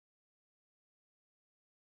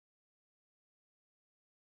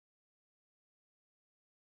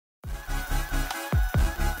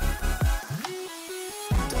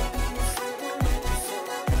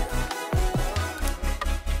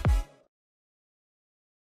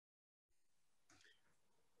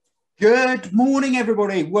Good morning,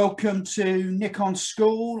 everybody. Welcome to Nikon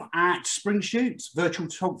School at Spring Shoots Virtual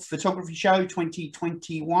Photography Show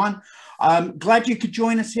 2021. Glad you could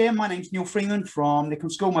join us here. My name's Neil Freeman from Nikon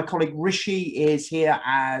School. My colleague Rishi is here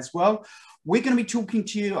as well. We're going to be talking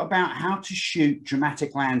to you about how to shoot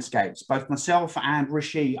dramatic landscapes. Both myself and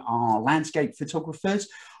Rishi are landscape photographers.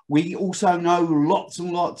 We also know lots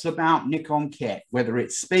and lots about Nikon kit, whether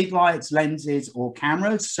it's speed lights, lenses, or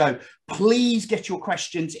cameras. So please get your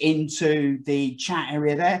questions into the chat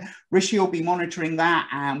area there. Rishi will be monitoring that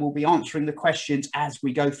and we'll be answering the questions as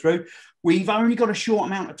we go through. We've only got a short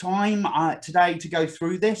amount of time today to go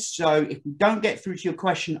through this. So if we don't get through to your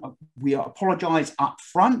question, we apologize up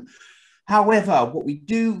front. However, what we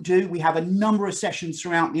do, we have a number of sessions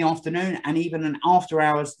throughout the afternoon and even an after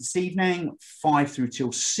hours this evening, 5 through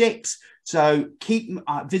till 6. So keep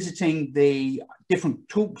visiting the different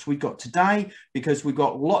talks we've got today because we've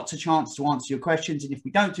got lots of chance to answer your questions. And if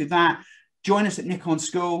we don't do that, join us at Nikon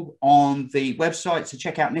School on the website. So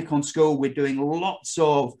check out Nikon School. We're doing lots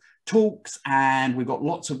of talks and we've got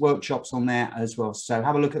lots of workshops on there as well. So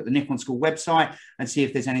have a look at the Nikon School website and see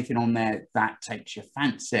if there's anything on there that takes your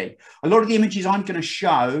fancy. A lot of the images I'm going to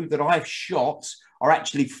show that I've shot are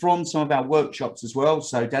actually from some of our workshops as well.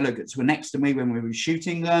 So delegates were next to me when we were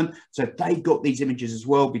shooting them. So they've got these images as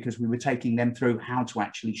well because we were taking them through how to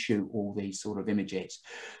actually shoot all these sort of images.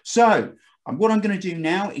 So what I'm going to do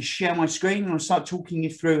now is share my screen and I'll start talking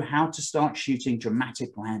you through how to start shooting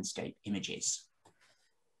dramatic landscape images.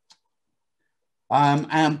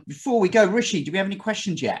 And before we go, Rishi, do we have any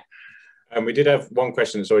questions yet? We did have one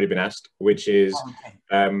question that's already been asked, which is,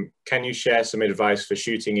 can you share some advice for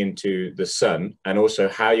shooting into the sun and also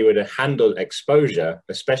how you would handle exposure,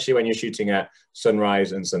 especially when you're shooting at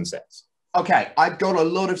sunrise and sunsets? Okay, I've got a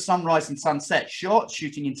lot of sunrise and sunset shots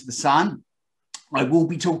shooting into the sun. I will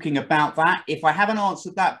be talking about that. If I haven't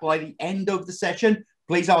answered that by the end of the session,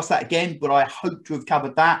 please ask that again, but I hope to have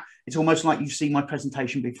covered that. It's almost like you've seen my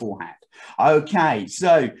presentation beforehand. Okay,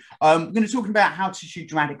 so I'm going to talk about how to shoot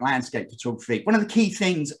dramatic landscape photography. One of the key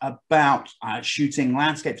things about shooting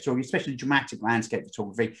landscape photography, especially dramatic landscape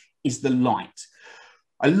photography, is the light.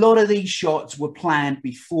 A lot of these shots were planned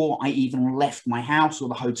before I even left my house or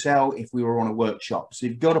the hotel if we were on a workshop. So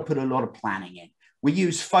you've got to put a lot of planning in. We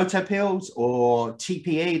use PhotoPills or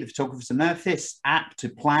TPE, the Photographer's Amethyst app, to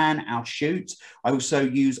plan our shoots. I also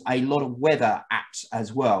use a lot of weather apps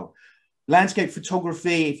as well. Landscape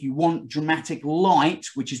photography, if you want dramatic light,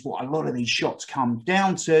 which is what a lot of these shots come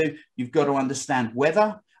down to, you've got to understand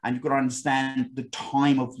weather and you've got to understand the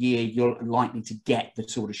time of year you're likely to get the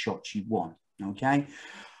sort of shots you want, okay?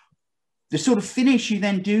 The sort of finish you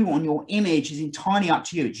then do on your image is entirely up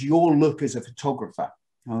to you. It's your look as a photographer,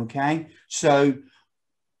 okay? So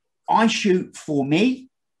I shoot for me,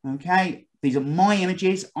 okay? These are my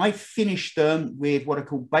images. I finish them with what I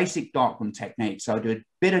call basic darkroom techniques. So I do a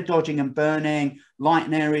bit of dodging and burning,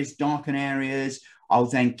 lighten areas, darken areas. I'll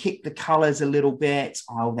then kick the colors a little bit.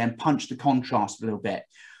 I'll then punch the contrast a little bit.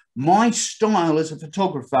 My style as a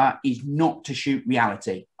photographer is not to shoot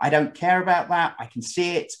reality. I don't care about that. I can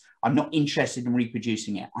see it. I'm not interested in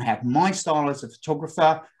reproducing it. I have my style as a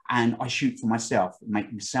photographer and I shoot for myself,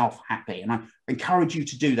 make myself happy. And I encourage you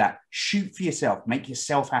to do that. Shoot for yourself, make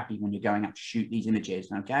yourself happy when you're going out to shoot these images,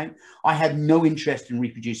 okay? I have no interest in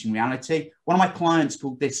reproducing reality. One of my clients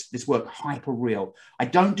called this work hyper real. I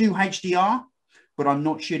don't do HDR, but I'm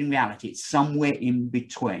not shooting reality. It's somewhere in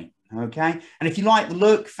between, okay? And if you like the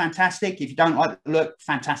look, fantastic. If you don't like the look,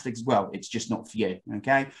 fantastic as well. It's just not for you,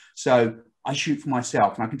 okay? So I shoot for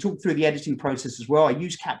myself and I can talk through the editing process as well. I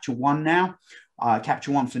use Capture One now.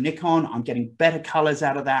 Capture One for Nikon. I'm getting better colors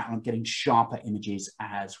out of that and I'm getting sharper images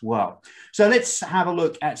as well. So let's have a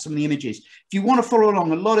look at some of the images. If you want to follow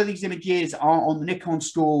along, a lot of these images are on the Nikon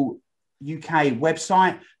School UK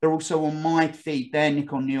website. They're also on my feed there,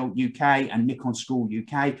 Nikon Neil UK and Nikon School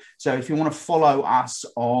UK. So if you want to follow us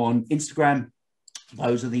on Instagram,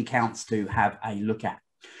 those are the accounts to have a look at.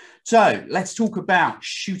 So let's talk about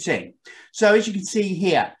shooting. So as you can see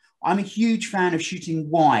here, I'm a huge fan of shooting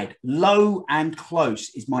wide. Low and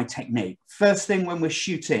close is my technique. First thing when we're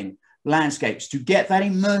shooting landscapes, to get that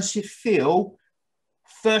immersive feel,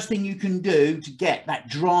 first thing you can do to get that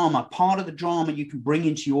drama, part of the drama you can bring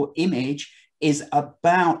into your image is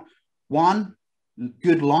about one,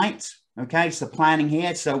 good light. Okay, so planning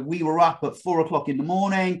here. So we were up at 4 o'clock in the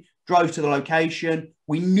morning, drove to the location.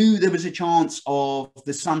 We knew there was a chance of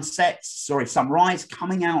the sunrise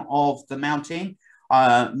coming out of the mountain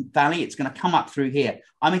valley. It's going to come up through here.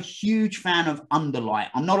 I'm a huge fan of underlight.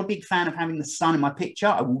 I'm not a big fan of having the sun in my picture.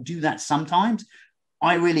 I will do that sometimes.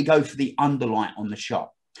 I really go for the underlight on the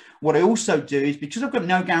shot. What I also do is, because I've got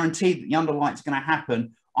no guarantee that the underlight's going to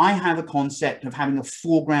happen, I have a concept of having a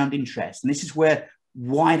foreground interest. And this is where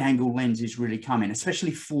wide angle lenses really come in,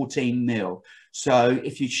 especially 14 mil. So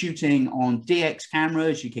if you're shooting on DX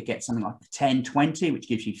cameras, you could get something like 10-20, which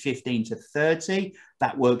gives you 15 to 30.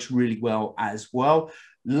 That works really well as well.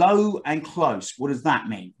 Low and close, what does that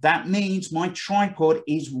mean? That means my tripod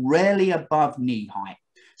is rarely above knee height.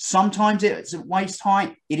 Sometimes it's at waist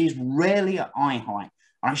height. It is rarely at eye height.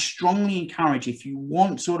 I strongly encourage, if you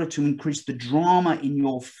want sort of to increase the drama in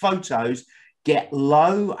your photos, get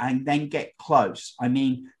low and then get close. I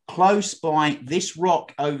mean, close by this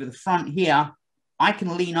rock over the front here, I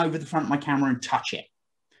can lean over the front of my camera and touch it.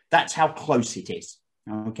 That's how close it is,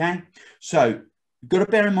 okay? So you've got to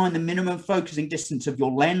bear in mind the minimum focusing distance of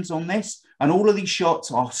your lens on this, and all of these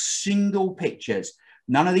shots are single pictures.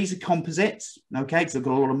 None of these are composites, okay, because they've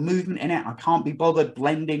got a lot of movement in it. I can't be bothered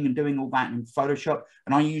blending and doing all that in Photoshop,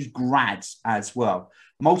 and I use grads as well.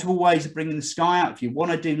 Multiple ways of bringing the sky out. If you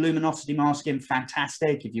want to do luminosity masking,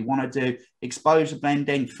 fantastic. If you want to do exposure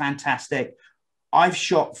blending, fantastic. I've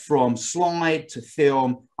shot from slide to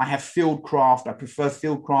film. I have Fieldcraft. I prefer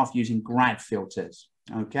Fieldcraft using grad filters,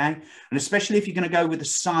 okay? And especially if you're going to go with the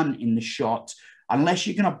sun in the shot, unless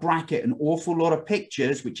you're going to bracket an awful lot of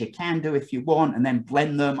pictures, which you can do if you want, and then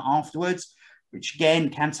blend them afterwards, which again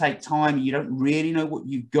can take time. You don't really know what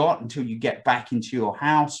you've got until you get back into your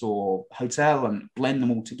house or hotel and blend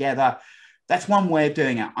them all together. That's one way of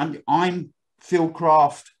doing it. I'm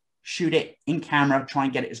Fieldcraft, shoot it in camera, try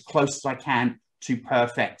and get it as close as I can to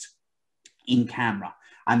perfect in camera.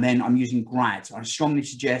 And then I'm using grads. I strongly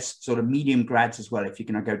suggest sort of medium grads as well if you're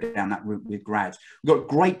going to go down that route with grads. We've got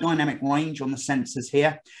great dynamic range on the sensors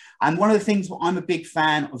here. And one of the things, I'm a big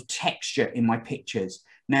fan of texture in my pictures.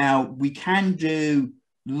 Now, we can do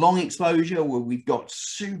long exposure where we've got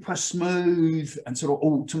super smooth and sort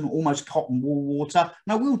of almost cotton wool water.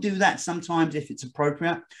 And I will do that sometimes if it's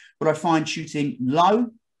appropriate. But I find shooting low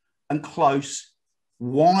and close,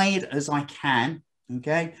 wide as I can,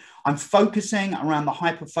 okay? I'm focusing around the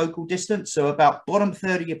hyperfocal distance, so about bottom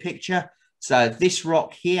third of your picture. So this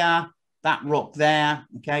rock here, that rock there,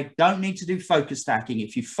 okay? Don't need to do focus stacking.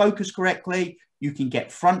 If you focus correctly, you can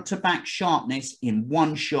get front to back sharpness in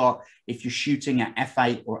one shot if you're shooting at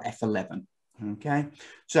f8 or f11, okay?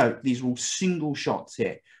 So these are all single shots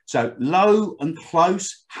here. So low and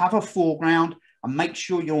close, have a foreground, and make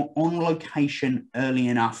sure you're on location early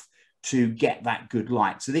enough to get that good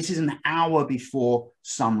light. So this is an hour before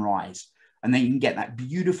sunrise, and then you can get that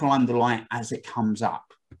beautiful underlight as it comes up.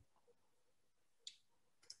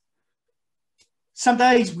 Some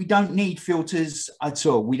days we don't need filters at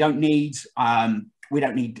all. We don't need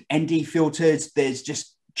ND filters. There's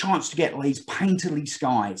just chance to get these painterly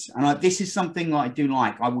skies. And this is something that I do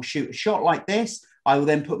like. I will shoot a shot like this. I will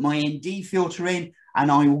then put my ND filter in,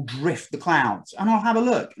 and I will drift the clouds, and I'll have a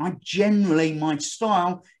look. And my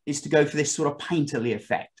style is to go for this sort of painterly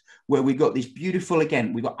effect, where we've got this beautiful,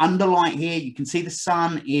 again, we've got underlight here. You can see the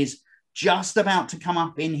sun is just about to come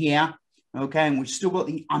up in here, okay? And we've still got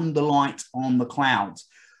the underlight on the clouds.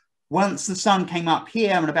 Once the sun came up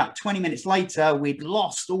here, and about 20 minutes later, we'd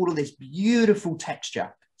lost all of this beautiful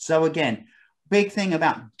texture. So again, big thing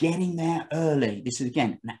about getting there early. This is,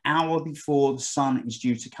 again, an hour before the sun is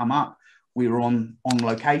due to come up. We were on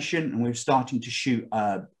location, and we were starting to shoot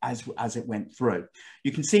as it went through.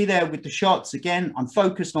 You can see there with the shots, again, I'm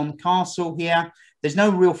focused on the castle here. There's no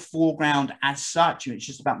real foreground as such. It's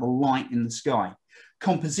just about the light in the sky.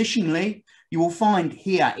 Compositionally, you will find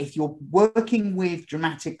here, if you're working with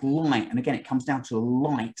dramatic light, and again, it comes down to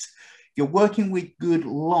light. If you're working with good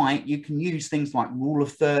light, you can use things like rule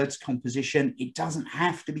of thirds composition. It doesn't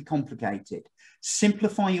have to be complicated.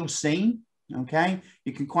 Simplify your scene. Okay,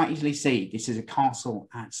 you can quite easily see this is a castle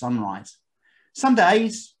at sunrise. Some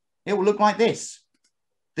days it will look like this.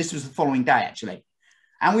 This was the following day, actually.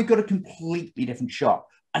 And we've got a completely different shot.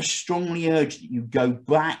 I strongly urge that you go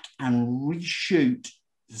back and reshoot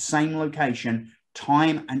the same location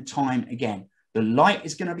time and time again. The light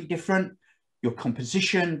is going to be different. Your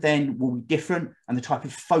composition then will be different, and the type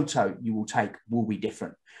of photo you will take will be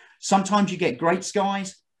different. Sometimes you get great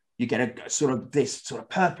skies. You get a sort of this sort of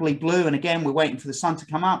purpley blue. And again, we're waiting for the sun to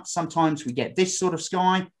come up. Sometimes we get this sort of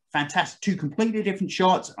sky. Fantastic. Two completely different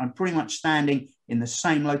shots. I'm pretty much standing in the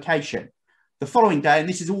same location. The following day, and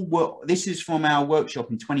this is from our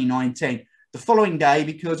workshop in 2019. The following day,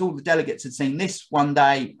 because all the delegates had seen this one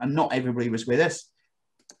day and not everybody was with us.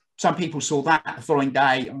 Some people saw that the following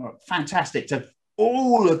day. Oh, fantastic. So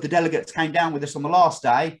all of the delegates came down with us on the last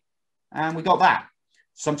day, and we got that.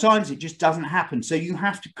 Sometimes it just doesn't happen. So you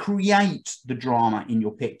have to create the drama in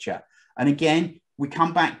your picture. And again, we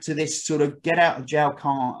come back to this sort of get out of jail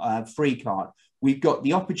card, free card. We've got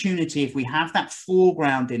the opportunity, if we have that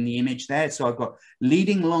foreground in the image there, so I've got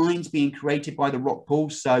leading lines being created by the rock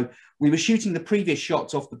pools. So we were shooting the previous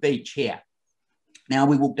shots off the beach here. Now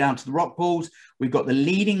we walk down to the rock pools. We've got the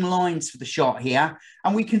leading lines for the shot here.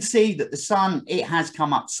 And we can see that the sun, it has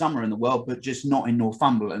come up summer in the world, but just not in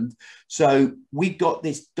Northumberland. So we've got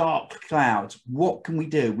this dark cloud. What can we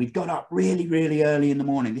do? We've got up really, really early in the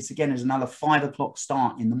morning. This again is another 5 o'clock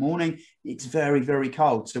start in the morning. It's very, very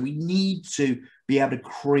cold. So we need to be able to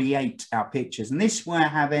create our pictures. And this where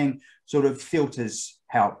having sort of filters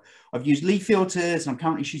help. I've used Lee filters. I'm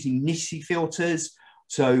currently using Nissi filters.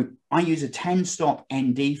 So I use a 10-stop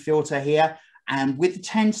ND filter here. And with the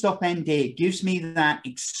 10-stop ND, it gives me that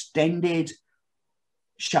extended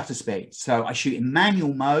shutter speed. So I shoot in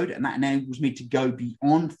manual mode, and that enables me to go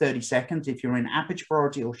beyond 30 seconds. If you're in aperture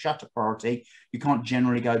priority or shutter priority, you can't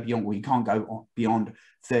generally go beyond, well, you can't go beyond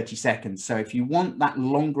 30 seconds. So if you want that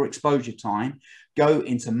longer exposure time, go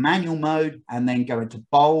into manual mode and then go into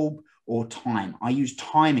bulb or time. I use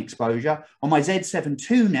time exposure. On my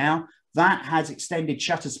Z7 II now, that has extended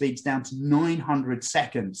shutter speeds down to 900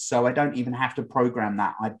 seconds. So I don't even have to program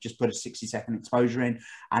that. I just put a 60-second exposure in,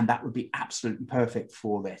 and that would be absolutely perfect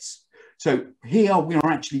for this. So here we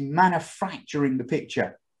are actually manufacturing the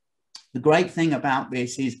picture. The great thing about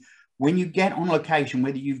this is when you get on location,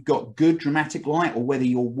 whether you've got good dramatic light or whether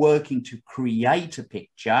you're working to create a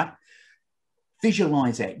picture,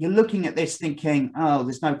 visualize it. You're looking at this thinking, oh,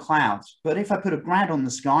 there's no clouds. But if I put a grad on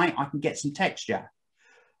the sky, I can get some texture.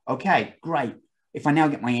 Okay, great. If I now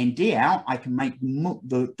get my ND out, I can make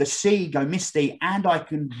the sea go misty, and I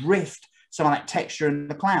can drift some of that texture in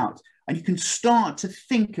the clouds. And you can start to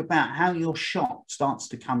think about how your shot starts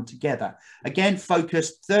to come together. Again,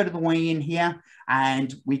 focus third of the way in here,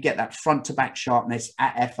 and we get that front to back sharpness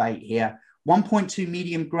at f8 here. 1.2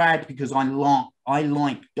 medium grad because I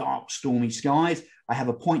like dark, stormy skies. I have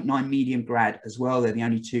a 0.9 medium grad as well. They're the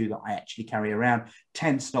only two that I actually carry around.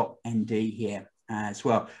 10-stop ND here as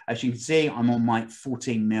well. As you can see, I'm on my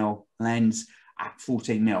 14mm lens at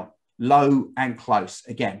 14mm, low and close.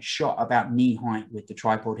 Again, shot about knee height with the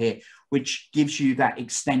tripod here, which gives you that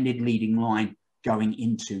extended leading line going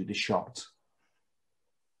into the shot.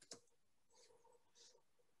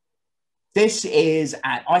 This is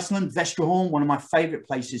at Iceland, Vestrahorn, one of my favorite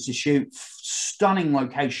places to shoot. Stunning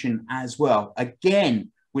location as well.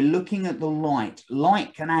 Again, we're looking at the light.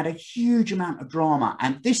 Light can add a huge amount of drama.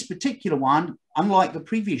 And this particular one, unlike the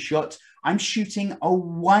previous shots, I'm shooting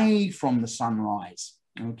away from the sunrise.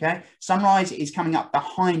 Okay, sunrise is coming up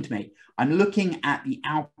behind me. I'm looking at the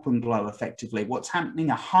alpenglow effectively. What's happening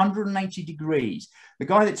 180 degrees. The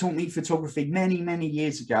guy that taught me photography many, many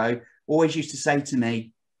years ago always used to say to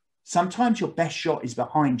me, sometimes your best shot is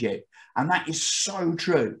behind you. And that is so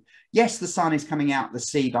true. Yes, the sun is coming out the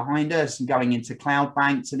sea behind us and going into cloud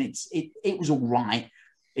banks, and it was all right.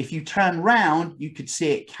 If you turn round, you could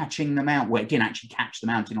see it catching the mountain. Well, it didn't actually catch the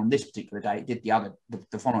mountain on this particular day. It did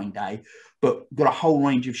the following day, but got a whole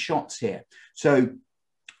range of shots here. So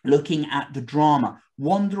looking at the drama,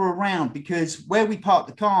 wander around, because where we park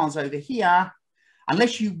the cars over here,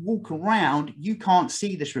 unless you walk around, you can't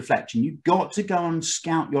see this reflection. You've got to go and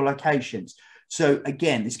scout your locations. So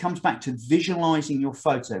again, this comes back to visualizing your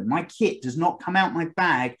photo. My kit does not come out my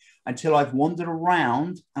bag until I've wandered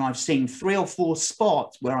around and I've seen 3 or 4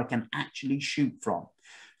 spots where I can actually shoot from.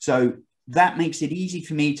 So that makes it easy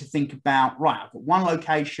for me to think about, right, I've got one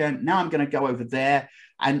location, now I'm going to go over there.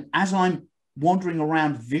 And as I'm wandering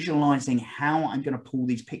around visualizing how I'm going to pull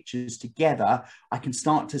these pictures together, I can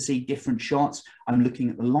start to see different shots. I'm looking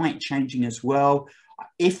at the light changing as well.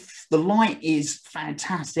 If the light is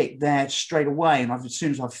fantastic there straight away, and as soon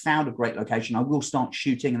as I've found a great location, I will start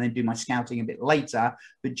shooting and then do my scouting a bit later.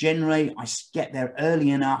 But generally, I get there early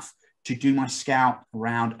enough to do my scout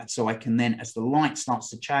around, so I can then, as the light starts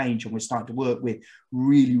to change and we're starting to work with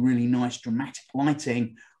really, really nice dramatic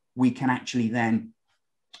lighting, we can actually then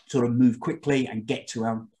sort of move quickly and get to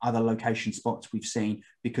our other location spots we've seen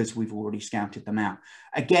because we've already scouted them out.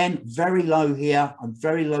 Again, very low here. I'm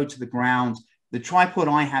very low to the ground. The tripod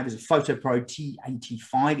I have is a PhotoPro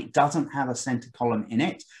T85. It doesn't have a center column in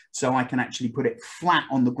it, so I can actually put it flat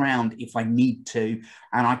on the ground if I need to,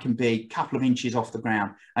 and I can be a couple of inches off the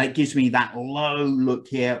ground. And it gives me that low look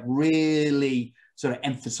here, really sort of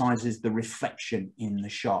emphasizes the reflection in the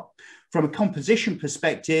shot. From a composition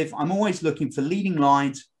perspective, I'm always looking for leading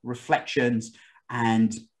lines, reflections,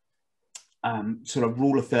 and sort of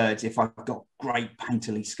rule of thirds if I've got great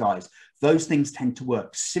painterly skies. Those things tend to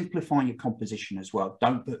work. Simplify your composition as well.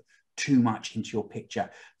 Don't put too much into your picture.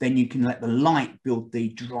 Then you can let the light build the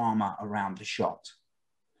drama around the shot.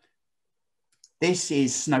 This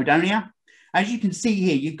is Snowdonia. As you can see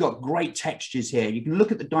here, you've got great textures here. You can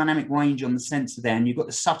look at the dynamic range on the sensor there, and you've got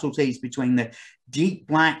the subtleties between the deep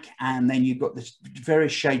black and then you've got the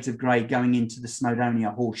various shades of grey going into the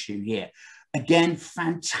Snowdonia horseshoe here. Again,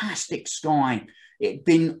 fantastic sky. It'd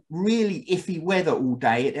been really iffy weather all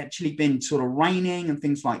day. It'd actually been sort of raining and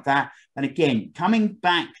things like that. And again, coming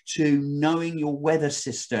back to knowing your weather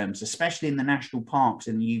systems, especially in the national parks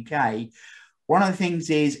in the UK, one of the things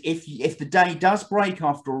is if the day does break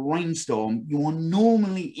after a rainstorm, you are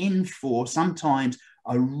normally in for sometimes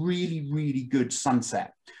a really, really good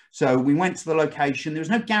sunset. So we went to the location. There was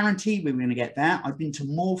no guarantee we were going to get that. I've been to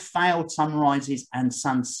more failed sunrises and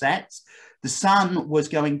sunsets. The sun was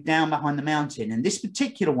going down behind the mountain. And this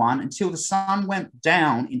particular one, until the sun went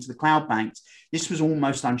down into the cloud banks, this was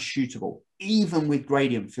almost unshootable, even with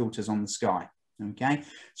gradient filters on the sky. Okay,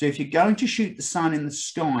 so if you're going to shoot the sun in the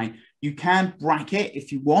sky, you can bracket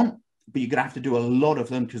if you want, but you're going to have to do a lot of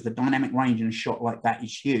them because the dynamic range in a shot like that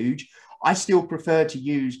is huge. I still prefer to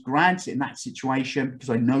use grads in that situation because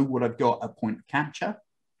I know what I've got at point of capture.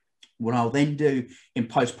 What I'll then do in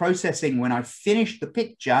post-processing when I finish the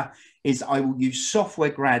picture is I will use software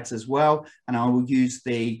grads as well, and I will use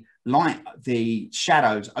the light, the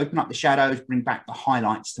shadows, open up the shadows, bring back the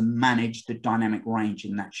highlights to manage the dynamic range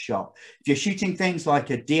in that shot. If you're shooting things like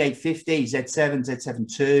a D850, Z7,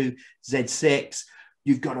 Z7 II, Z6,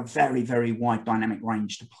 you've got a very, very wide dynamic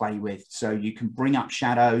range to play with. So you can bring up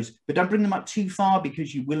shadows, but don't bring them up too far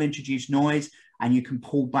because you will introduce noise, and you can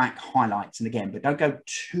pull back highlights. And again, but don't go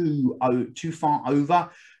too far over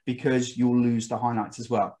because you'll lose the highlights as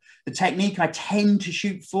well. The technique I tend to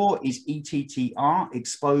shoot for is ETTR,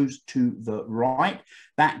 exposed to the right.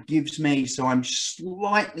 That gives me, so I'm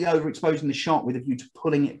slightly overexposing the shot with a view to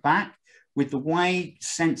pulling it back. With the way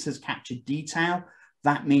sensors capture detail,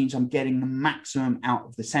 that means I'm getting the maximum out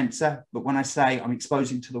of the sensor. But when I say I'm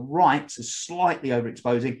exposing to the right, so slightly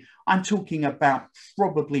overexposing, I'm talking about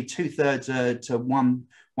probably 2/3 to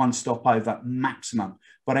one stop over maximum.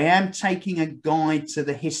 But I am taking a guide to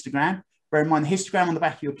the histogram. Bear in mind, the histogram on the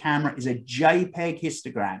back of your camera is a JPEG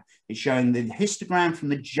histogram. It's showing the histogram from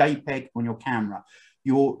the JPEG on your camera.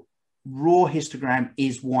 Your raw histogram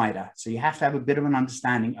is wider. So you have to have a bit of an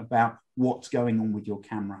understanding about what's going on with your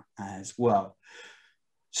camera as well.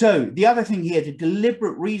 So the other thing here, the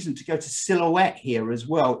deliberate reason to go to silhouette here as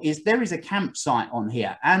well, is there is a campsite on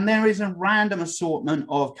here, and there is a random assortment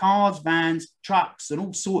of cars, vans, trucks, and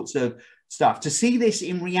all sorts of stuff. To see this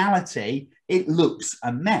in reality, it looks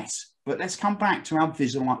a mess. But let's come back to our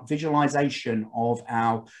visualization of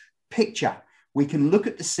our picture. We can look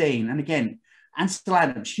at the scene. And again, Ansel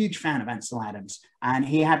Adams, huge fan of Ansel Adams. And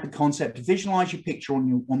he had the concept to visualize your picture on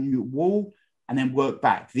your wall and then work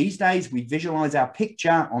back. These days, we visualize our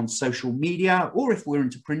picture on social media, or if we're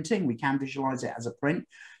into printing, we can visualize it as a print.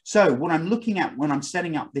 So what I'm looking at when I'm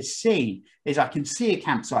setting up this scene is I can see a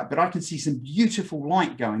campsite, but I can see some beautiful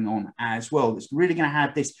light going on as well. That's really going to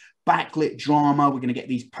have this backlit drama. We're going to get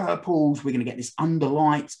these purples. We're going to get this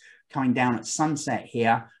underlight coming down at sunset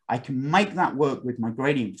here. I can make that work with my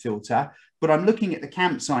gradient filter, but I'm looking at the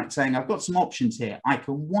campsite saying, I've got some options here. I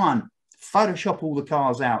can, one, Photoshop all the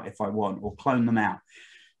cars out if I want, or clone them out.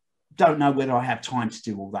 Don't know whether I have time to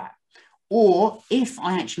do all that. Or if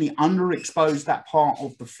I actually underexpose that part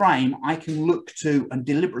of the frame, I can look to and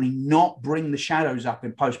deliberately not bring the shadows up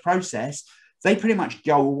in post-process. They pretty much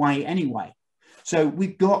go away anyway. So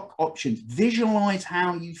we've got options. Visualize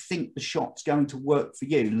how you think the shot's going to work for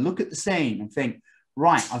you. Look at the scene and think,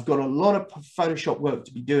 right, I've got a lot of Photoshop work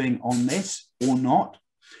to be doing on this or not.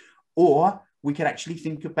 Or we could actually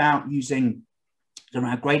think about using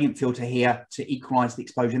our gradient filter here to equalize the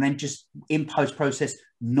exposure, and then just in post-process,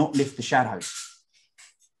 not lift the shadows.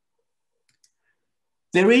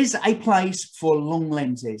 There is a place for long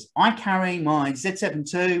lenses. I carry my Z7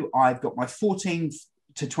 II. I've got my 14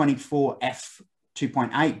 to 24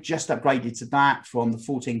 f2.8, just upgraded to that from the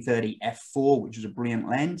 1430 f4, which was a brilliant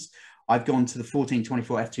lens. I've gone to the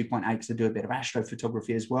 1424 f2.8 because I do a bit of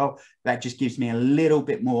astrophotography as well. That just gives me a little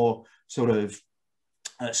bit more sort of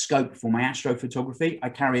scope for my astrophotography. I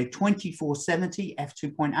carry a 2470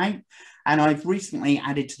 f2.8, and I've recently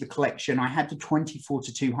added to the collection, I had the 24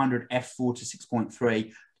 to 200 f4 to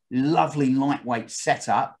 6.3, lovely lightweight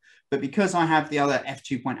setup. But because I have the other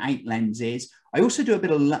f2.8 lenses, I also do a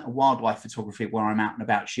bit of wildlife photography where I'm out and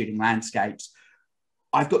about shooting landscapes.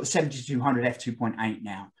 I've got the 7200 f2.8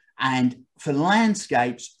 now. And for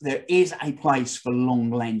landscapes, there is a place for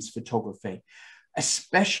long lens photography.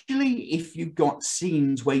 especially if you've got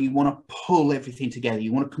scenes where you want to pull everything together,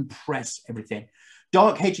 you want to compress everything.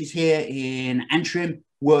 Dark hedges here in Antrim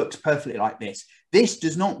works perfectly like this. This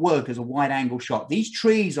does not work as a wide angle shot. These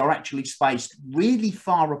trees are actually spaced really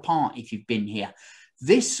far apart if you've been here.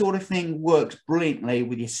 This sort of thing works brilliantly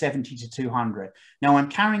with your 70 to 200. Now, I'm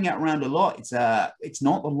carrying it around a lot. It's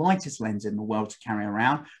not the lightest lens in the world to carry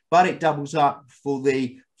around, but it doubles up for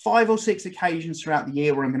the 5 or 6 occasions throughout the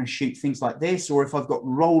year where I'm going to shoot things like this, or if I've got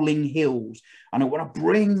rolling hills and I want to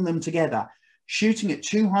bring them together. Shooting at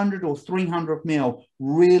 200 or 300 mil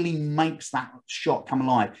really makes that shot come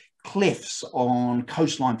alive. Cliffs on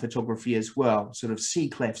coastline photography as well, sort of sea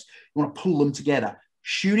cliffs. You want to pull them together.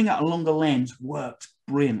 Shooting at a longer lens works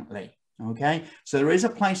brilliantly, okay? So there is a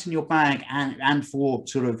place in your bag and for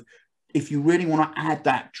sort of, if you really want to add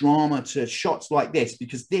that drama to shots like this,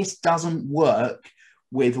 because this doesn't work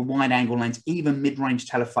with a wide angle lens, even mid-range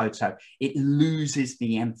telephoto, it loses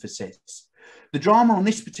the emphasis. The drama on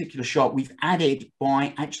this particular shot, we've added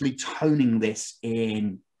by actually toning this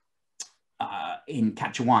in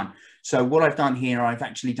Capture One. So what I've done here, I've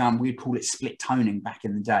actually done, we'd call it split toning back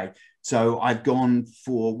in the day. So I've gone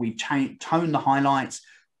for, we've toned the highlights,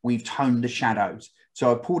 we've toned the shadows.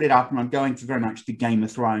 So I pulled it up and I'm going for very much the Game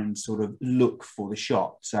of Thrones sort of look for the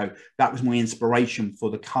shot. So that was my inspiration for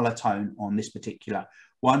the color tone on this particular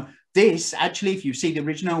one. This, actually, if you see the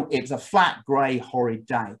original, it was a flat grey horrid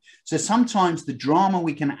day. So sometimes the drama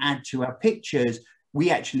we can add to our pictures, we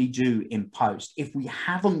actually do in post. If we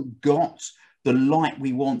haven't got the light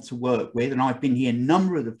we want to work with, and I've been here a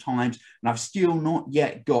number of times and I've still not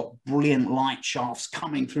yet got brilliant light shafts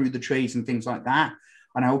coming through the trees and things like that,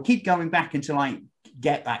 and I will keep going back until I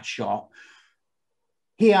get that shot.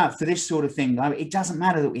 Here, for this sort of thing, though, it doesn't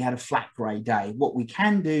matter that we had a flat grey day. What we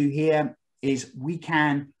can do here is we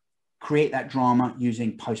can create that drama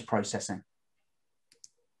using post-processing.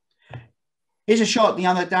 Here's a shot the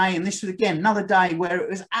other day, and this was, again, another day where it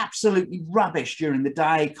was absolutely rubbish during the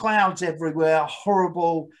day, clouds everywhere,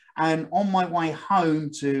 horrible, and on my way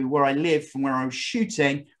home to where I live from where I was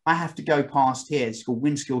shooting, I have to go past here. It's called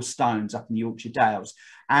Winskill Stones up in the Yorkshire Dales,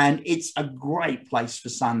 and it's a great place for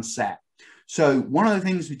sunset. So one of the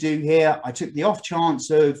things we do here, I took the off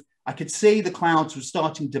chance of, I could see the clouds were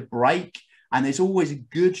starting to break, and there's always a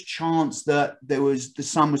good chance that the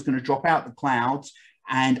sun was going to drop out the clouds.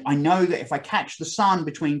 And I know that if I catch the sun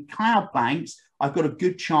between cloud banks, I've got a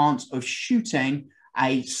good chance of shooting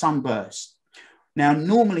a sunburst. Now,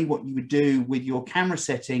 normally what you would do with your camera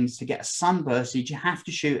settings to get a sunburst is you have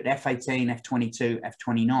to shoot at f/18, f/22,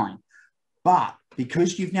 f/29. But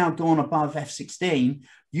because you've now gone above f/16,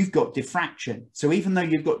 you've got diffraction. So even though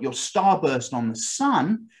you've got your starburst on the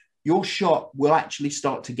sun, your shot will actually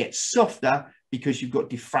start to get softer because you've got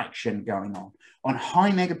diffraction going on. On high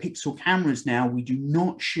megapixel cameras now, we do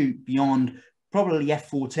not shoot beyond probably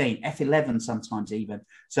f/14, f/11 sometimes even.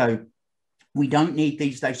 So we don't need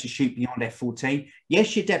these days to shoot beyond f/14.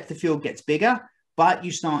 Yes, your depth of field gets bigger, but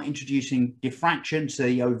you start introducing diffraction, so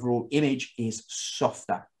the overall image is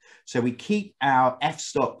softer. So we keep our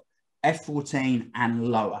f-stop f/14 and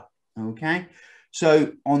lower, okay?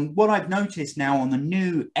 So on what I've noticed now on the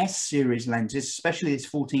new S series lenses, especially this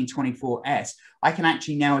 14-24S, I can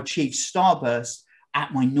actually now achieve starburst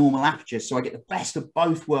at my normal aperture. So I get the best of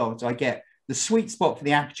both worlds. I get the sweet spot for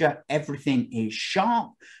the aperture, everything is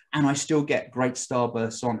sharp, and I still get great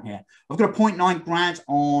starbursts on here. I've got a 0.9 grad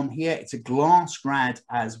on here. It's a glass grad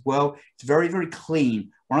as well. It's very, very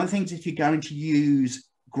clean. One of the things, if you're going to use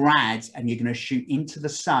grads and you're going to shoot into the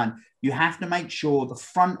sun, you have to make sure the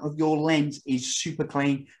front of your lens is super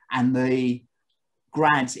clean and the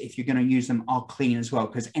grads, if you're going to use them, are clean as well,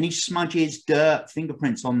 because any smudges, dirt,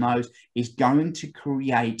 fingerprints on those is going to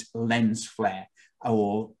create lens flare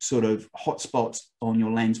or sort of hot spots on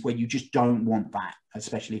your lens where you just don't want that,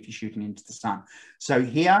 especially if you're shooting into the sun. So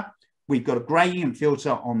here we've got a gradient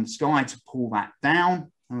filter on the sky to pull that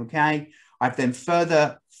down, okay? I've then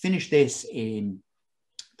further finished this in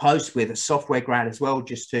post with a software grad as well,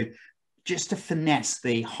 just to finesse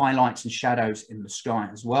the highlights and shadows in the sky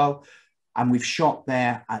as well. And we've shot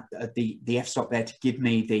there at the f-stop there to give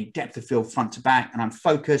me the depth of field front to back, and I'm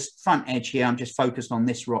focused front edge here. I'm just focused on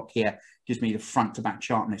this rock here, gives me the front to back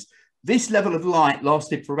sharpness. This level of light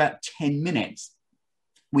lasted for about 10 minutes.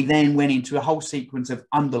 We then went into a whole sequence of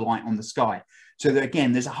underlight on the sky. So that,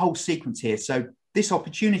 again, there's a whole sequence here. So this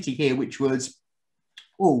opportunity here, which was,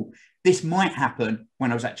 oh, this might happen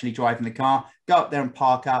when I was actually driving the car, go up there and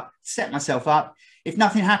park up, set myself up. If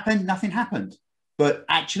nothing happened, nothing happened. But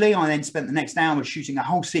actually, I then spent the next hour shooting a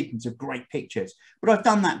whole sequence of great pictures. But I've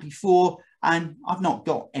done that before, And I've not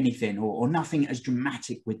got anything or nothing as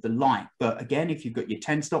dramatic with the light. But again, if you've got your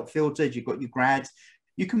 10-stop filters, you've got your grads,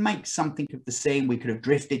 you can make something of the scene. We could have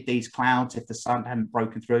drifted these clouds if the sun hadn't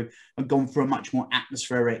broken through and gone for a much more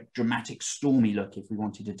atmospheric, dramatic, stormy look if we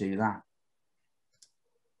wanted to do that.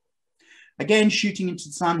 Again, shooting into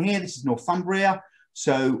the sun here, this is Northumbria.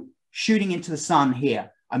 So shooting into the sun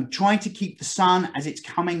here, I'm trying to keep the sun as it's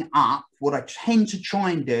coming up. What I tend to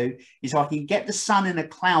try and do is if I can get the sun in a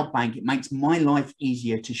cloud bank, it makes my life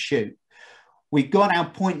easier to shoot. We've got our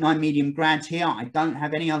 0.9 medium grads here. I don't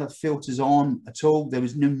have any other filters on at all. There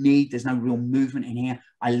was no need. There's no real movement in here.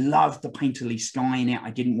 I love the painterly sky in it.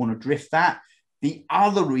 I didn't want to drift that. The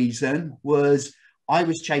other reason was I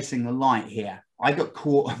was chasing the light here. I got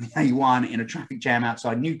caught on the A1 in a traffic jam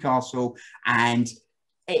outside Newcastle, and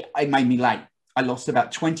it made me late. I lost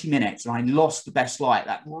about 20 minutes and I lost the best light.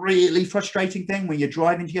 That really frustrating thing when you're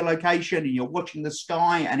driving to your location and you're watching the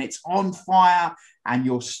sky and it's on fire and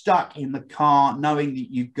you're stuck in the car knowing that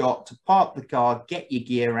you've got to park the car, get your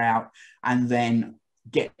gear out, and then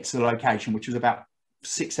get to the location, which was about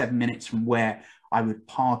 6-7 minutes from where I was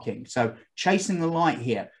parking. So chasing the light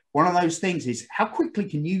here, one of those things is how quickly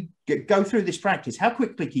can you go through this practice? How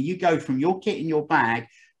quickly can you go from your kit in your bag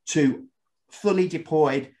to fully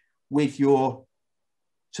deployed with your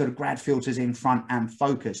sort of grad filters in front and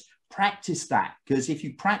focused? Practice that, because if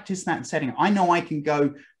you practice that setting, I know I can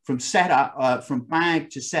go from setup, from bag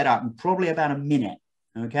to setup in probably about a minute.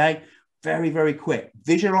 Okay, very, very quick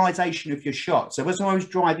visualization of your shot. So as I was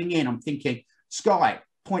driving in, I'm thinking sky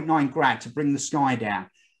 0.9 grad to bring the sky down,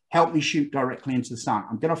 help me shoot directly into the sun.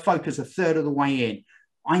 I'm going to focus a third of the way in.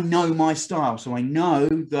 I know my style, so I know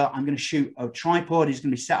that I'm going to shoot a tripod is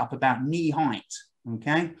going to be set up about knee height.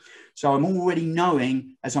 Okay, so I'm already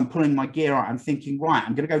knowing as I'm pulling my gear out, I'm thinking, right,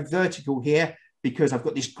 I'm going to go vertical here because I've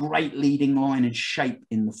got this great leading line and shape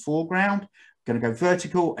in the foreground. I'm going to go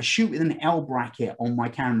vertical. I shoot with an L bracket on my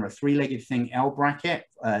camera, three-legged thing, L bracket,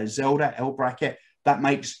 Zelda L bracket. That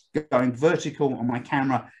makes going vertical on my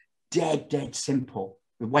camera dead simple.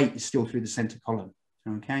 The weight is still through the center column.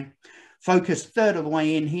 Okay, focus third of the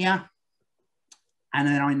way in here. And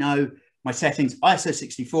then I know my settings, ISO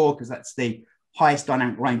 64, because that's the highest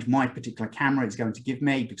dynamic range my particular camera is going to give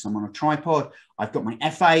me because I'm on a tripod. I've got my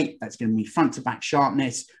f8, that's giving me front to back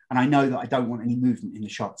sharpness, and I know that I don't want any movement in the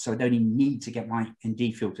shot, so I don't even need to get my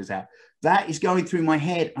ND filters out. That is going through my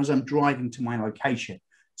head as I'm driving to my location.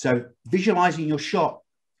 So visualizing your shot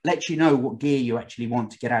lets you know what gear you actually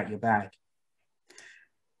want to get out of your bag.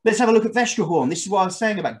 Let's have a look at Vesterhorn. This is what I was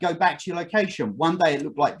saying about go back to your location. One day it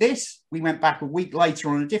looked like this. We went back a week later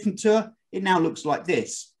on a different tour. It now looks like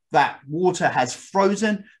this. That water has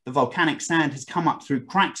frozen, the volcanic sand has come up through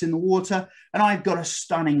cracks in the water, and I've got a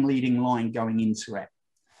stunning leading line going into it.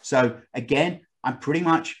 So again, I'm pretty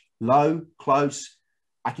much low, close.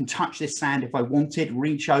 I can touch this sand if I wanted,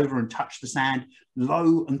 reach over and touch the sand,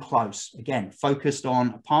 low and close. Again, focused on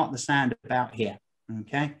a part of the sand about here,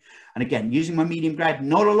 okay? And again, using my medium grad,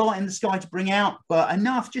 not a lot in the sky to bring out, but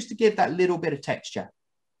enough just to give that little bit of texture.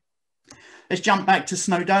 Let's jump back to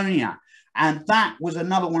Snowdonia. And that was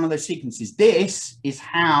another one of those sequences. This is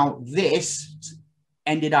how this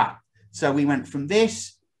ended up. So we went from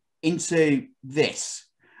this into this,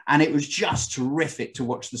 and it was just terrific to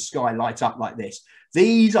watch the sky light up like this.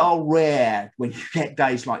 These are rare when you get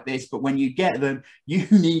days like this, but when you get them, you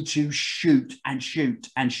need to shoot and shoot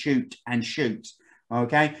and shoot and shoot.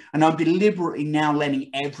 Okay. And I'm deliberately now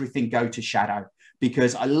letting everything go to shadow,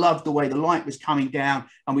 because I loved the way the light was coming down,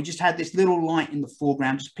 and we just had this little light in the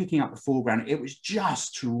foreground, just picking up the foreground. It was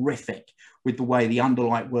just terrific with the way the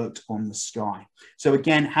underlight worked on the sky. So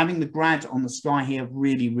again, having the grad on the sky here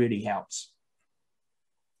really, really helps.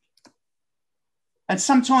 And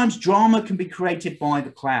sometimes drama can be created by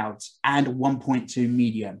the clouds and a 1.2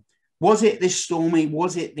 medium. Was it this stormy?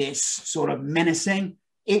 Was it this sort of menacing?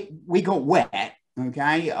 We got wet,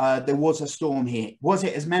 okay? There was a storm here. Was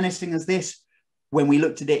it as menacing as this? When we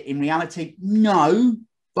looked at it in reality, no,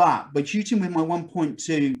 but by shooting with my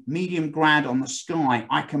 1.2 medium grad on the sky,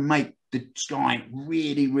 I can make the sky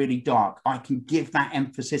really, really dark. I can give that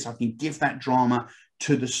emphasis, I can give that drama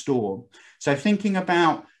to the storm. So thinking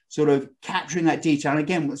about sort of capturing that detail, and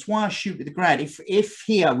again, that's why I shoot with the grad. If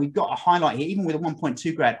here, we've got a highlight here, even with a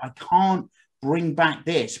 1.2 grad, I can't bring back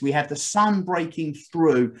this. We have the sun breaking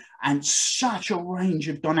through and such a range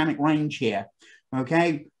of dynamic range here.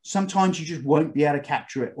 Okay, sometimes you just won't be able to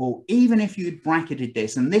capture it all, even if you had bracketed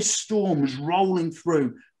this, and this storm was rolling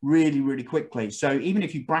through really, really quickly. So even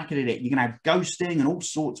if you bracketed it, you're going to have ghosting and all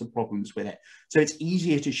sorts of problems with it. So it's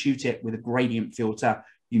easier to shoot it with a gradient filter,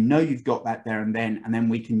 You know you've got that there and then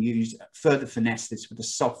we can use further finesse this with a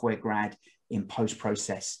software grad in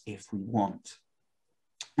post-process if we want.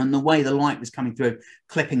 And the way the light was coming through,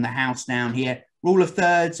 clipping the house down here, rule of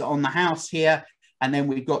thirds on the house here, and then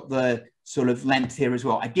we've got the sort of length here as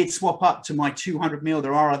well. I did swap up to my 200mm.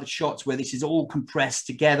 There are other shots where this is all compressed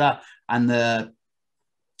together and the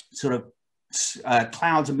sort of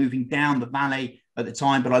clouds are moving down the valley at the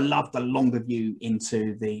time, but I love the longer view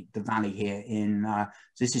into the valley here in, so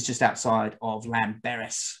this is just outside of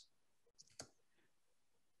Lamberis.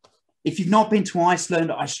 If you've not been to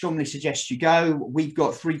Iceland, I strongly suggest you go. We've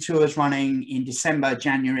got 3 tours running in December,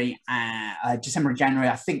 January. I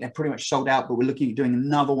think they're pretty much sold out, but we're looking at doing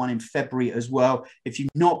another one in February as well. If you've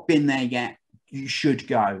not been there yet, you should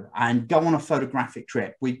go and go on a photographic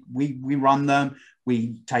trip. We run them.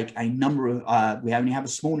 We take a number of, we only have a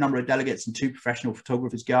small number of delegates and 2 professional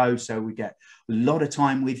photographers go. So we get a lot of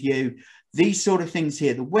time with you. These sort of things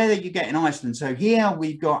here, the weather you get in Iceland. So here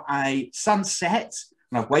we've got a sunset.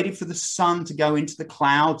 And I've waited for the sun to go into the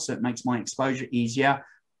clouds, so it makes my exposure easier.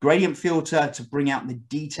 Gradient filter to bring out the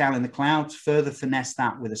detail in the clouds, further finesse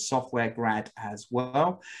that with a software grad as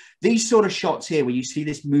well. These sort of shots here where you see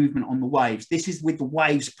this movement on the waves, this is with the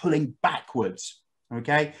waves pulling backwards,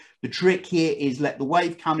 okay? The trick here is let the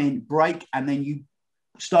wave come in, break, and then you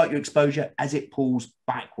start your exposure as it pulls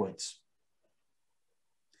backwards.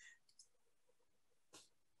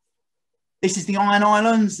 This is the Iron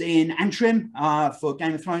Islands in Antrim. For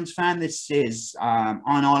Game of Thrones fan, this is Iron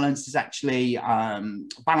Islands. This is actually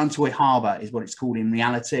Ballantoy Harbour is what it's called in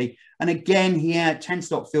reality. And again here,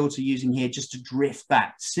 10-stop filter using here just to drift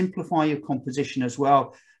that. Simplify your composition as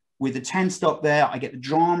well. With the 10-stop there, I get the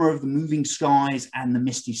drama of the moving skies and the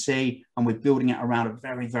misty sea, and we're building it around a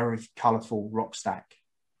very, very colourful rock stack.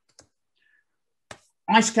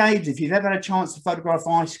 Ice caves, if you've ever had a chance to photograph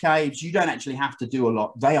ice caves, you don't actually have to do a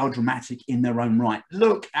lot. They are dramatic in their own right.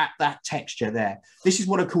 Look at that texture there. This is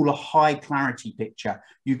what I call a high clarity picture.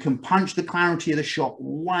 You can punch the clarity of the shot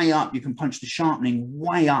way up. You can punch the sharpening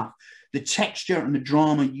way up. The texture and the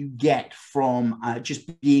drama you get from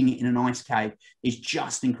just being in an ice cave is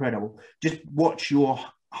just incredible. Just watch your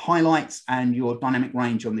highlights and your dynamic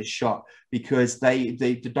range on this shot, because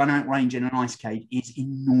the dynamic range in an ice cave is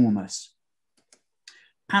enormous.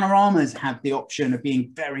 Panoramas have the option of being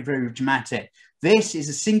very, very dramatic. This is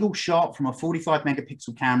a single shot from a 45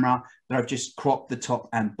 megapixel camera that I've just cropped the top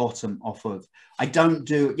and bottom off of. I don't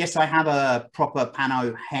do, yes, I have a proper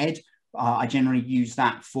pano head. I generally use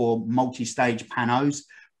that for multi-stage panos.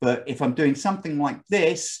 But if I'm doing something like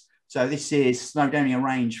this, so this is Snowdonia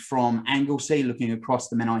Range from Anglesey looking across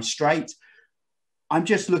the Menai Strait. I'm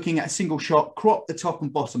just looking at a single shot, crop the top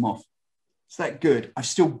and bottom off. Is that good? I've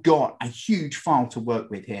still got a huge file to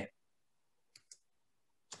work with here.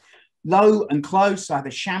 Low and close, I have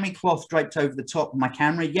a chamois cloth draped over the top of my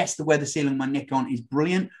camera. Yes, the weather seal on my Nikon is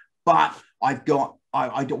brilliant, but I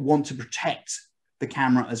want to protect the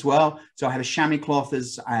camera as well. So I have a chamois cloth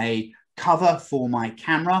as a cover for my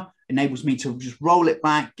camera. Enables me to just roll it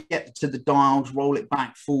back, get to the dials, roll it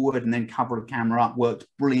back forward, and then cover the camera up. Works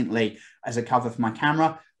brilliantly as a cover for my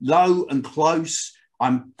camera. Low and close.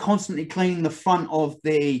 I'm constantly cleaning the front of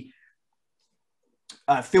the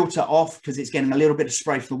filter off because it's getting a little bit of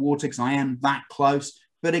spray from the water because I am that close.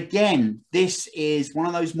 But again, this is one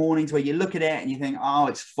of those mornings where you look at it and you think, oh,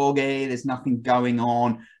 it's foggy, there's nothing going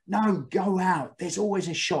on. No, go out. There's always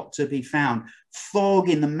a shot to be found. Fog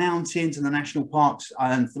in the mountains and the national parks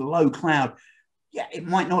and the low cloud. Yeah, it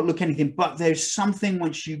might not look anything, but there's something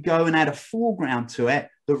once you go and add a foreground to it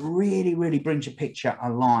that really, really brings your picture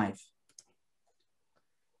alive.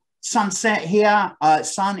 Sunset here,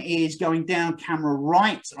 sun is going down camera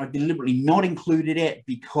right. I deliberately not included it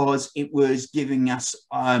because it was giving us,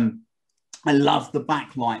 I love the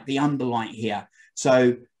backlight, the underlight here.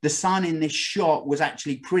 So the sun in this shot was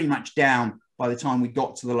actually pretty much down by the time we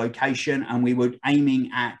got to the location, and we were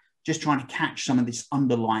aiming at just trying to catch some of this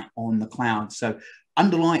underlight on the clouds. So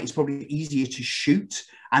underlight is probably easier to shoot.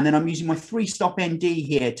 And then I'm using my 3-stop ND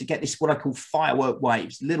here to get this, what I call firework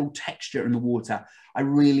waves, little texture in the water. I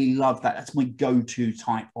really love that. That's my go-to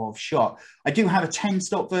type of shot. I do have a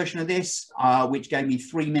 10-stop version of this, which gave me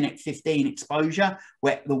 3-minute 15 exposure,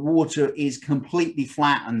 where the water is completely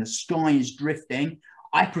flat and the sky is drifting.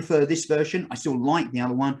 I prefer this version. I still like the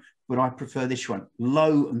other one, but I prefer this one.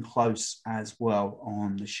 Low and close as well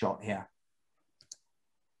on the shot here.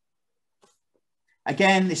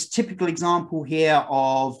 Again, this typical example here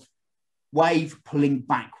of wave pulling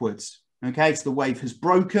backwards. Okay, so the wave has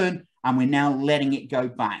broken and we're now letting it go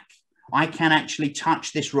back. I can actually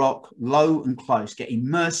touch this rock low and close, get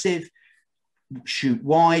immersive, shoot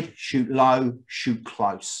wide, shoot low, shoot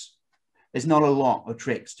close. There's not a lot of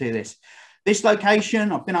tricks to this. This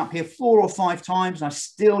location, I've been up here 4 or 5 times and I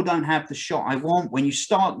still don't have the shot I want. When you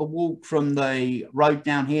start the walk from the road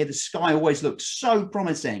down here, the sky always looks so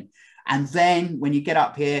promising. And then when you get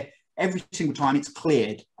up here, every single time it's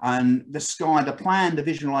cleared, and the sky, the plan, the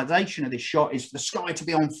visualization of this shot is for the sky to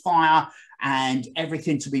be on fire and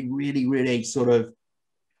everything to be really, really sort of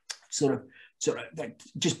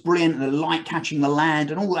just brilliant, the light catching the land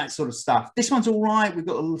and all that sort of stuff. This one's all right. We've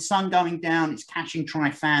got a little sun going down. It's catching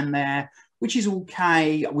Trifan there, which is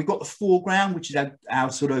okay. We've got the foreground, which is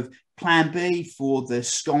our sort of plan B for the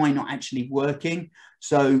sky not actually working.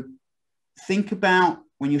 So think about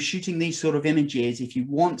when you're shooting these sort of images, if you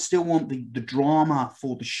still want the drama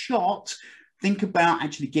for the shot, think about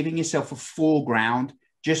actually giving yourself a foreground,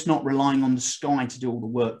 just not relying on the sky to do all the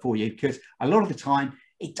work for you, because a lot of the time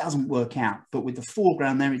it doesn't work out. But with the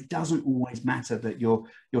foreground there, it doesn't always matter that your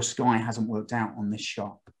sky hasn't worked out on this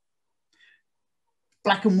shot.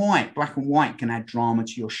 Black and white can add drama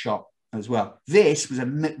to your shot as well. This was a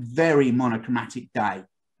very monochromatic day,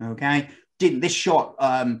 okay? This shot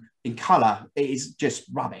in color is just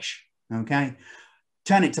rubbish, okay?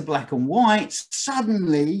 Turn it to black and white,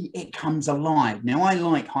 suddenly it comes alive. Now, I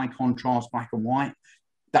like high contrast black and white.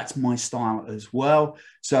 That's my style as well.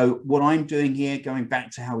 So what I'm doing here, going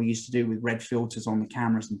back to how we used to do with red filters on the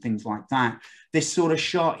cameras and things like that, this sort of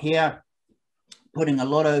shot here, putting a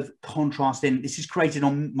lot of contrast in. This is created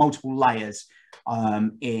on multiple layers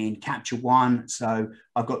in Capture One. So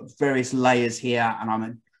I've got various layers here and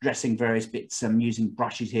I'm addressing various bits. I'm using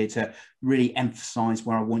brushes here to really emphasize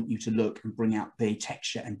where I want you to look and bring out the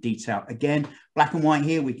texture and detail. Again, black and white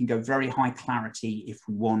here, we can go very high clarity if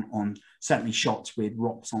we want on certainly shots with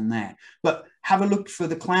rocks on there. But have a look for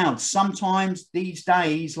the clouds. Sometimes these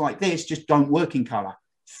days like this just don't work in color.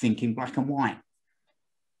 Think in black and white.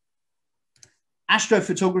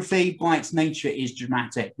 Astrophotography, by its nature, is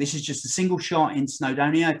dramatic. This is just a single shot in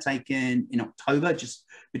Snowdonia taken in October, just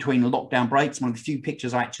between the lockdown breaks. One of the few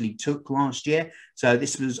pictures I actually took last year. So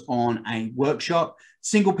this was on a workshop.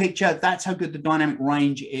 Single picture, that's how good the dynamic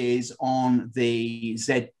range is on the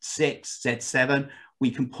Z6, Z7.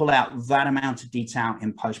 We can pull out that amount of detail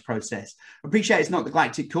in post-process. Appreciate it's not the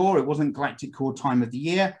Galactic Core. It wasn't Galactic Core time of the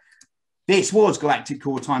year. This was Galactic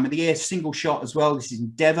Core time of the year, single shot as well. This is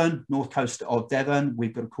in Devon, north coast of Devon.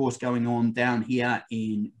 We've got a course going on down here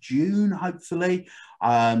in June, hopefully.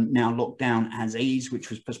 Now lockdown has eased,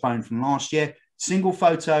 which was postponed from last year. Single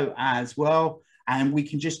photo as well. And we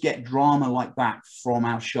can just get drama like that from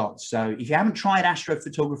our shots. So if you haven't tried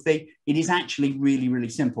astrophotography, it is actually really, really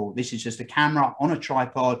simple. This is just a camera on a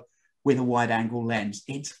tripod with a wide angle lens.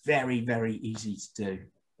 It's very, very easy to do.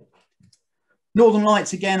 Northern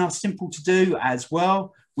Lights, again, are simple to do as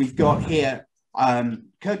well. We've got here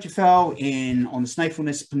Kirkjufell on the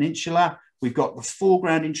Snaefellsnes Peninsula. We've got the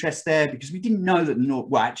foreground interest there because we didn't know that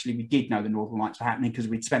we did know the Northern Lights were happening because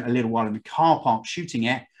we'd spent a little while in the car park shooting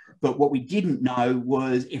it. But what we didn't know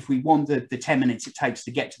was if we wanted the 10 minutes it takes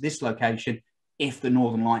to get to this location, if the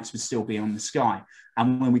Northern Lights would still be on the sky.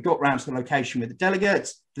 And when we got round to the location with the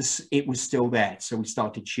delegates, it was still there. So we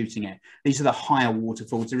started shooting it. These are the higher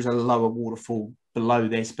waterfalls. There is a lower waterfall below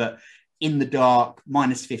this, but in the dark,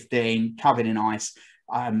 -15, covered in ice.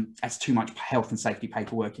 That's too much health and safety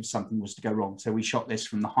paperwork if something was to go wrong. So we shot this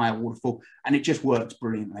from the higher waterfall and it just works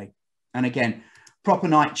brilliantly. And again, proper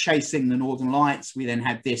night chasing the Northern Lights. We then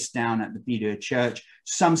had this down at the Bideur Church.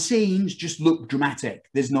 Some scenes just look dramatic.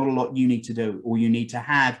 There's not a lot you need to do. All you need to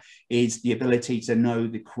have is the ability to know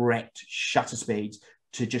the correct shutter speeds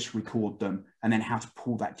to just record them and then how to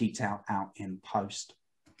pull that detail out in post.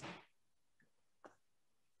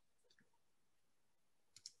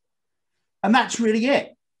 And that's really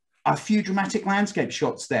it. A few dramatic landscape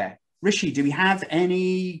shots there. Rishi, do we have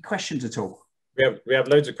any questions at all? We have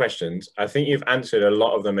loads of questions. I think you've answered a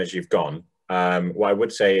lot of them as you've gone. What I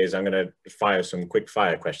would say is I'm going to fire some quick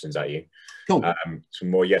fire questions at you. Cool. Some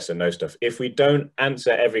more yes and no stuff. If we don't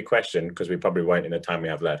answer every question, because we probably won't in the time we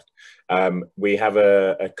have left, we have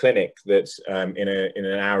a clinic that's in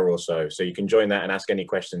an hour or so. So you can join that and ask any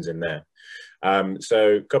questions in there.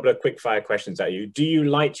 So a couple of quick fire questions at you. Do you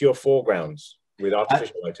light your foregrounds with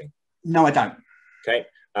artificial lighting? No, I don't. Okay.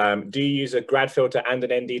 Do you use a grad filter and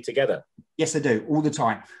an ND together? Yes, I do, all the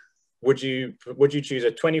time. Would you choose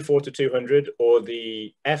a 24-200 or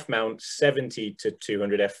the F mount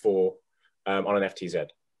 70-200 f4 on an FTZ?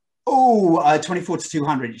 Oh,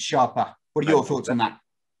 24-200 is sharper. What are your thoughts on that?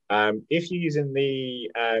 If you're using the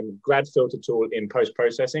grad filter tool in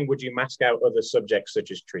post-processing, would you mask out other subjects such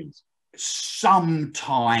as trees?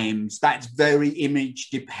 Sometimes. That's very image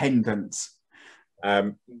dependent.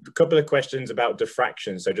 A couple of questions about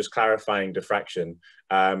diffraction. So just clarifying diffraction.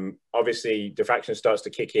 Obviously, diffraction starts to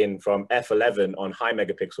kick in from f11 on high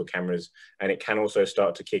megapixel cameras, and it can also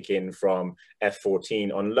start to kick in from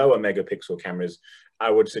f14 on lower megapixel cameras. I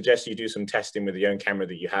would suggest you do some testing with the own camera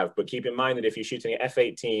that you have, but keep in mind that if you're shooting at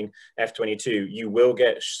f18, f22, you will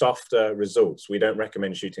get softer results. We don't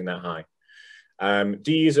recommend shooting that high.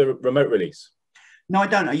 Do you use a remote release? No, I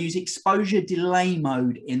don't. I use exposure delay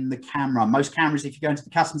mode in the camera. Most cameras, if you go into the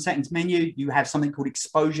custom settings menu, you have something called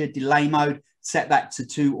exposure delay mode. Set that to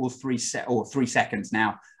 2 or 3 seconds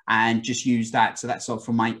now, and just use that. So that's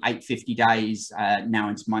from my 850 days now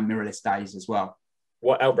into my mirrorless days as well.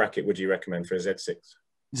 What L bracket would you recommend for a Z6?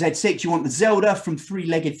 Z6, you want the Zelda from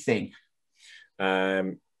Three-Legged Thing.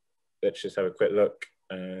 Let's just have a quick look.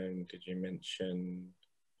 Did you mention...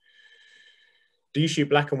 Do you shoot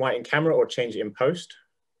black and white in camera or change it in post?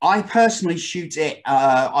 I personally shoot it.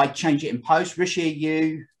 I change it in post. Rishi,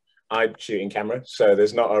 you? I shoot in camera, so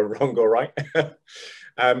there's not a wrong or right.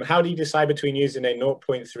 How do you decide between using a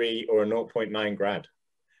 0.3 or a 0.9 grad?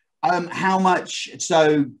 How much?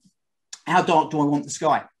 So how dark do I want the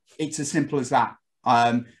sky? It's as simple as that.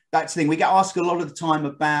 That's the thing. We get asked a lot of the time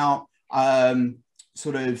about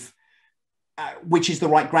which is the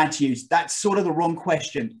right grad to use. That's sort of the wrong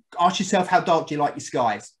question. Ask yourself, how dark do you like your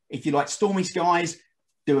skies? If you like stormy skies,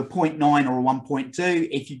 do a 0.9 or a 1.2.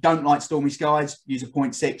 If you don't like stormy skies, use a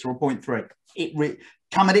 0.6 or a 0.3.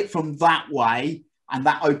 Come at it from that way, and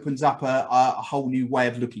that opens up a whole new way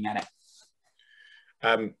of looking at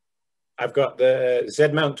it. I've got the Z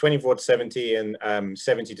mount 24-70 and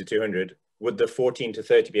 70-200. Would the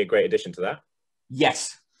 14-30 be a great addition to that?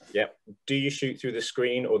 Yes. Yep. Do you shoot through the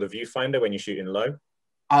screen or the viewfinder when you shoot in low?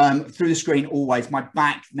 Through the screen always. My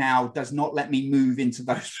back now does not let me move into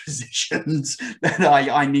those positions that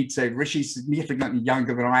I need to. Rishi's significantly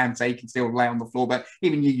younger than I am, so he can still lay on the floor, but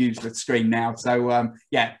even you use the screen now. So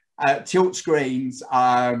tilt screens,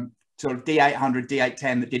 sort of D800,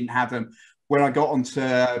 D810 that didn't have them. When I got onto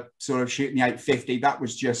sort of shooting the 850, that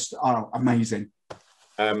was just amazing.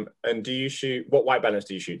 And do you shoot, what white balance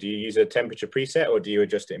do you shoot? Do you use a temperature preset or do you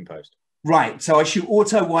adjust it in post? Right. So I shoot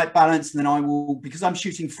auto white balance, and then I will, because I'm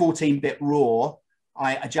shooting 14-bit RAW,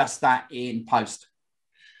 I adjust that in post.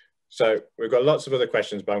 So we've got lots of other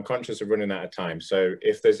questions, but I'm conscious of running out of time. So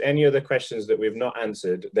if there's any other questions that we've not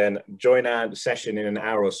answered, then join our session in an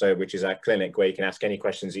hour or so, which is our clinic, where you can ask any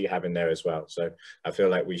questions that you have in there as well. So I feel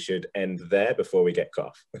like we should end there before we get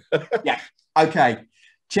cut off. Yeah. Okay.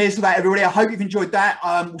 Cheers for that, everybody. I hope you've enjoyed that.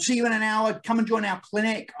 We'll see you in an hour. Come and join our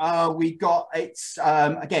clinic. It's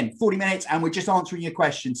again, 40 minutes, and we're just answering your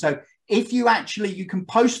questions. So if you can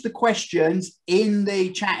post the questions in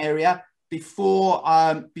the chat area before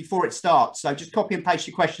it starts. So just copy and paste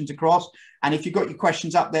your questions across. And if you've got your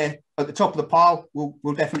questions up there at the top of the pile,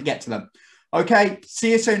 we'll definitely get to them. Okay.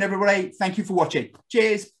 See you soon, everybody. Thank you for watching.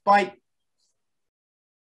 Cheers. Bye.